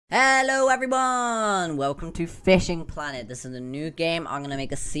Hello everyone! Welcome to Fishing Planet. This is a new game I'm gonna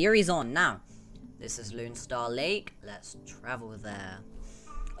make a series on. Now, this is Lone Star Lake. Let's travel there.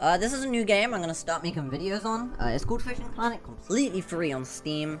 This is a new game I'm gonna start making videos on. It's called Fishing Planet, completely free on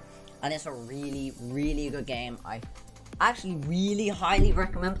Steam. And it's a really good game. I actually really highly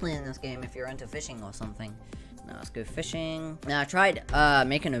recommend playing this game if you're into fishing or something. Now let's go fishing. Now I tried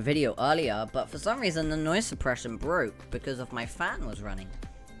making a video earlier, but for some reason the noise suppression broke because of my fan was running.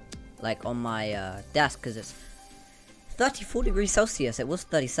 Like on my desk, because it's 34 degrees Celsius. It was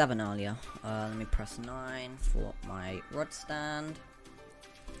 37 earlier. Let me press 9 for my rod stand.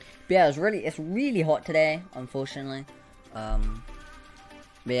 But yeah, it's really hot today, unfortunately. But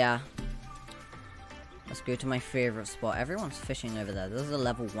yeah, let's go to my favorite spot. Everyone's fishing over there. This is a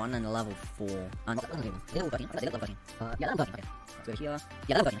level 1 and a level 4. And let's go here.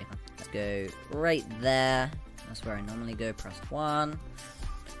 Let's go right there. That's where I normally go. Press 1.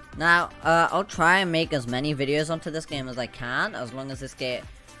 Now, I'll try and make as many videos onto this game as I can, as long as this get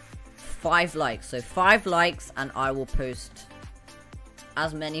 5 likes. So 5 likes, and I will post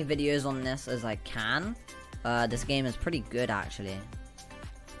as many videos on this as I can. This game is pretty good, actually.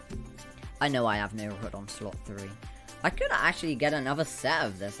 I know I have no hood on slot 3. I could actually get another set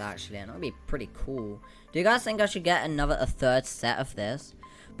of this, actually, and it would be pretty cool. Do you guys think I should get a third set of this?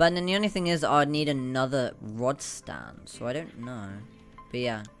 But then the only thing is, I'd need another rod stand, so I don't know. But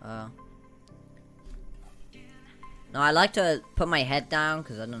yeah, no, I like to put my head down,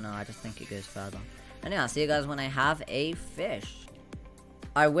 because I don't know, I just think it goes further. Anyway, I'll see you guys when I have a fish.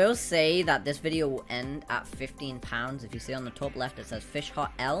 I will say that this video will end at £15. If you see on the top left, it says Fish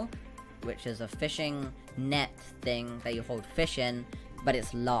Hut L, which is a fishing net thing that you hold fish in, but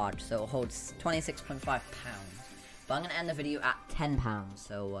it's large, so it holds 26.5 pounds. But I'm going to end the video at £10,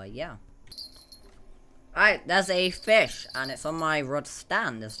 so yeah. Alright, there's a fish, and it's on my rod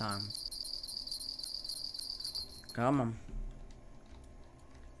stand this time. Come on.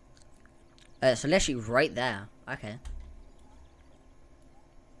 It's literally right there. Okay.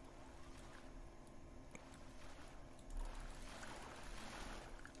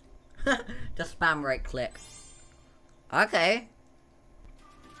 Just spam right click. Okay.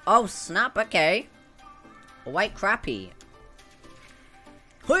 Oh snap, okay. A white crappie.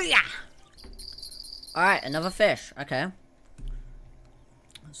 Hoo-yah! Alright, another fish. Okay.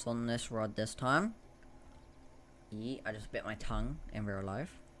 It's on this rod this time. Yeet, I just bit my tongue in real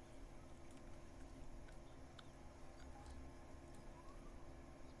life.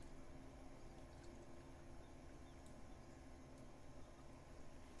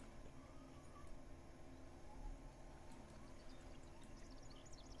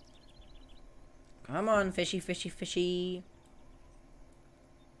 Come on, fishy, fishy, fishy.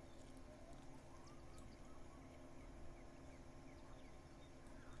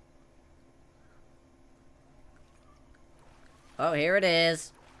 Oh, here it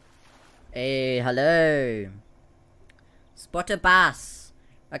is. Hey, hello. Spotted bass.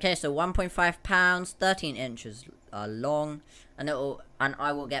 Okay, so 1.5 pounds, 13 inches long, and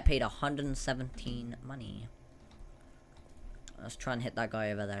I will get paid 117 money. Let's try and hit that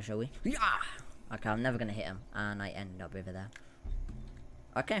guy over there, shall we? Yeah. Okay, I'm never gonna hit him, and I end up over there.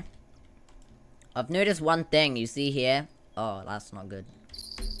 Okay. I've noticed one thing. You see here? Oh, that's not good.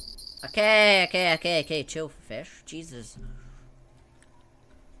 Okay. Chill, fish. Jesus.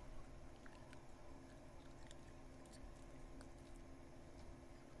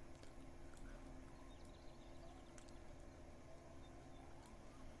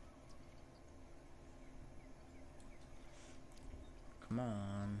 Come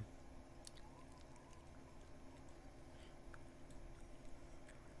on.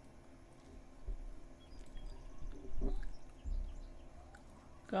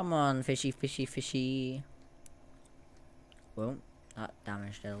 Come on, fishy, fishy, fishy. Well, that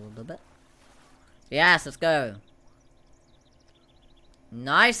damaged it a little bit. Yes, let's go.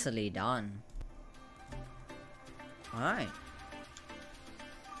 Nicely done. Alright.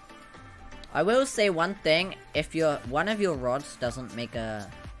 I will say one thing, if one of your rods doesn't make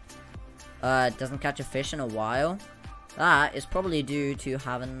doesn't catch a fish in a while, that is probably due to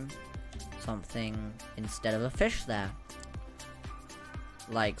having something instead of a fish there.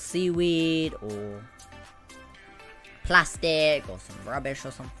 Like seaweed, or plastic, or some rubbish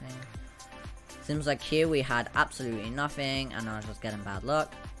or something. Seems like here we had absolutely nothing, and I was just getting bad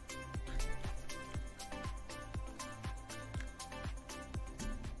luck.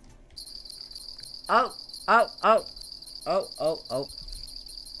 Oh.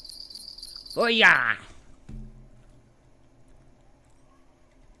 Oh yeah.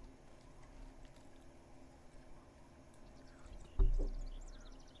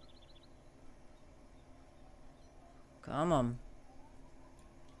 Come on.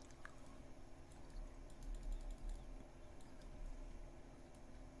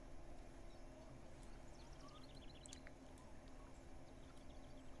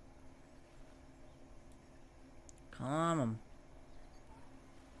 Come on.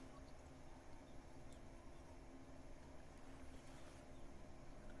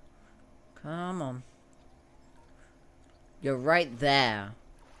 Come on. You're right there.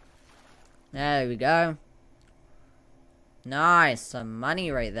 There we go. Nice. Some money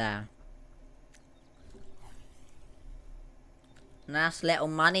right there. Nice little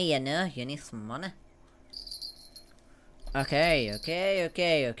money, you know. You need some money. Okay, okay,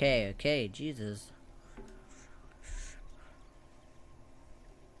 okay, okay, okay. Jesus.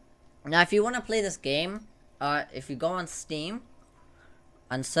 Now, if you want to play this game, if you go on Steam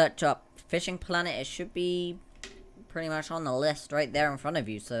and search up Fishing Planet, it should be pretty much on the list right there in front of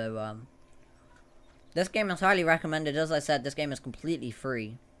you. So, this game is highly recommended. As I said, this game is completely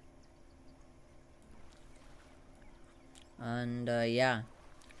free. And, yeah.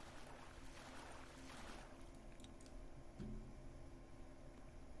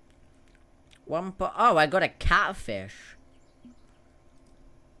 Oh, I got a catfish.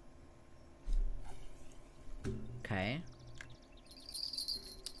 Okay.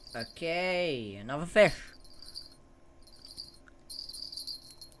 Okay, another fish.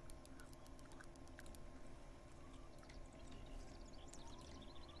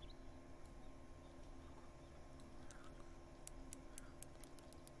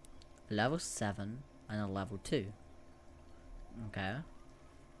 Level 7 and a level 2. Okay.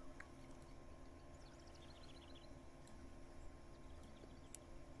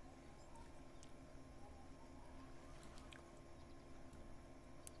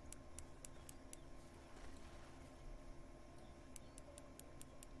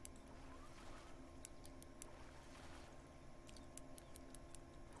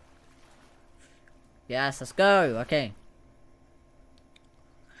 Yes, let's go. Okay.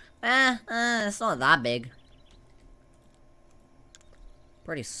 It's not that big.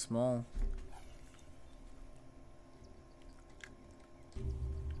 Pretty small.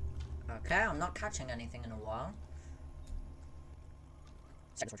 Okay, I'm not catching anything in a while.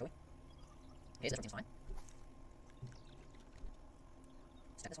 Let's check this one, shall we? Here's this one, seems fine.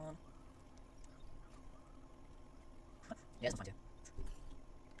 Let's check this one. Yeah, this one's fine too.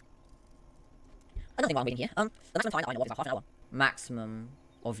 Another thing while I'm waiting here, the maximum time I know of is about half an hour. Maximum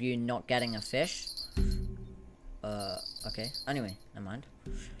of you not getting a fish? Okay. Anyway, never mind.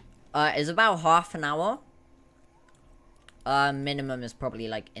 It's about half an hour. Minimum is probably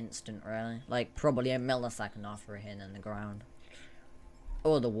like instant, really. Like, probably a millisecond after it hitting the ground.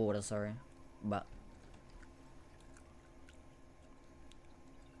 Or the water, sorry. But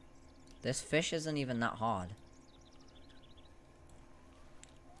this fish isn't even that hard.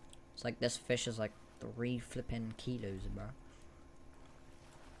 It's like this fish is like 3 flipping kilos, bro.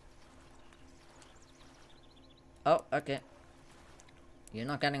 Oh, okay. You're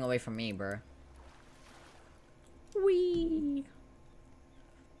not getting away from me, bro. Whee!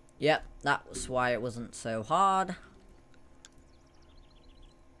 Yep, that was why it wasn't so hard.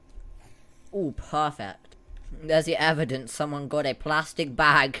 Ooh, perfect. There's the evidence someone got a plastic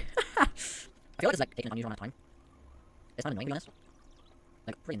bag. I feel like it's like taking an unusual amount of time. It's not annoying, to be honest.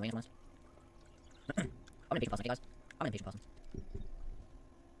 Like, pretty annoying, to be honest. I'm an impatient person, okay, guys? I'm an impatient person.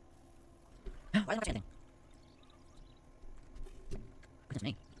 Why isn't I catching anything? Goodness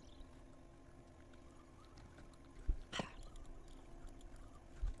me.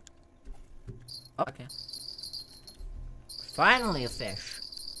 Oh, okay. Finally a fish.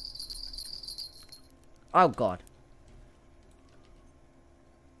 Oh god.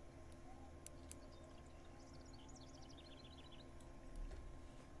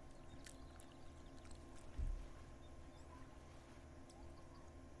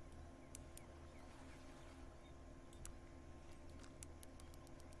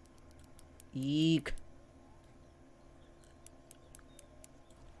 Eek.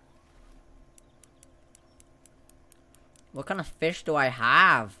 What kind of fish do I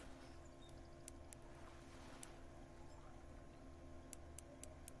have?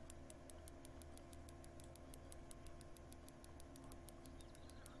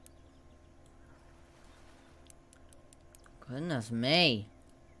 Goodness me.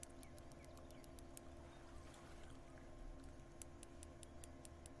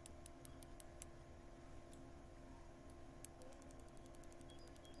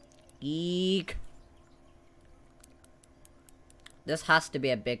 Eek. This has to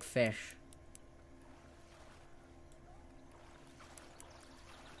be a big fish.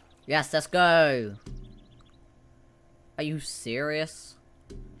 Yes, let's go. Are you serious?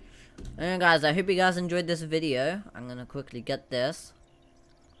 Anyway, guys, I hope you guys enjoyed this video. I'm gonna quickly get this.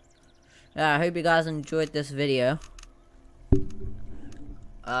 Yeah, I hope you guys enjoyed this video.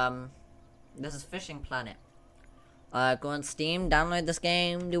 This is Fishing Planet. Go on Steam, download this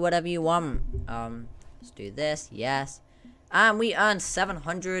game, do whatever you want. Let's do this, yes. And we earned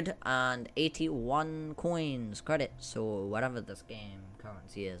 781 coins, credits, or whatever this game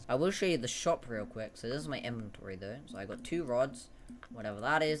currency is. I will show you the shop real quick. So this is my inventory though. So I got 2 rods, whatever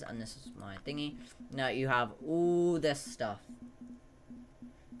that is, and this is my thingy. Now you have all this stuff.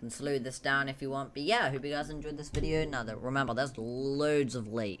 You can slow this down if you want. But yeah, I hope you guys enjoyed this video. Now that remember, there's loads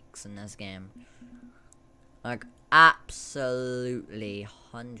of lakes in this game. Like absolutely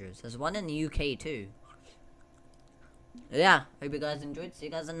hundreds. There's one in the UK too. Yeah, hope you guys enjoyed. See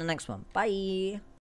you guys in the next one. Bye.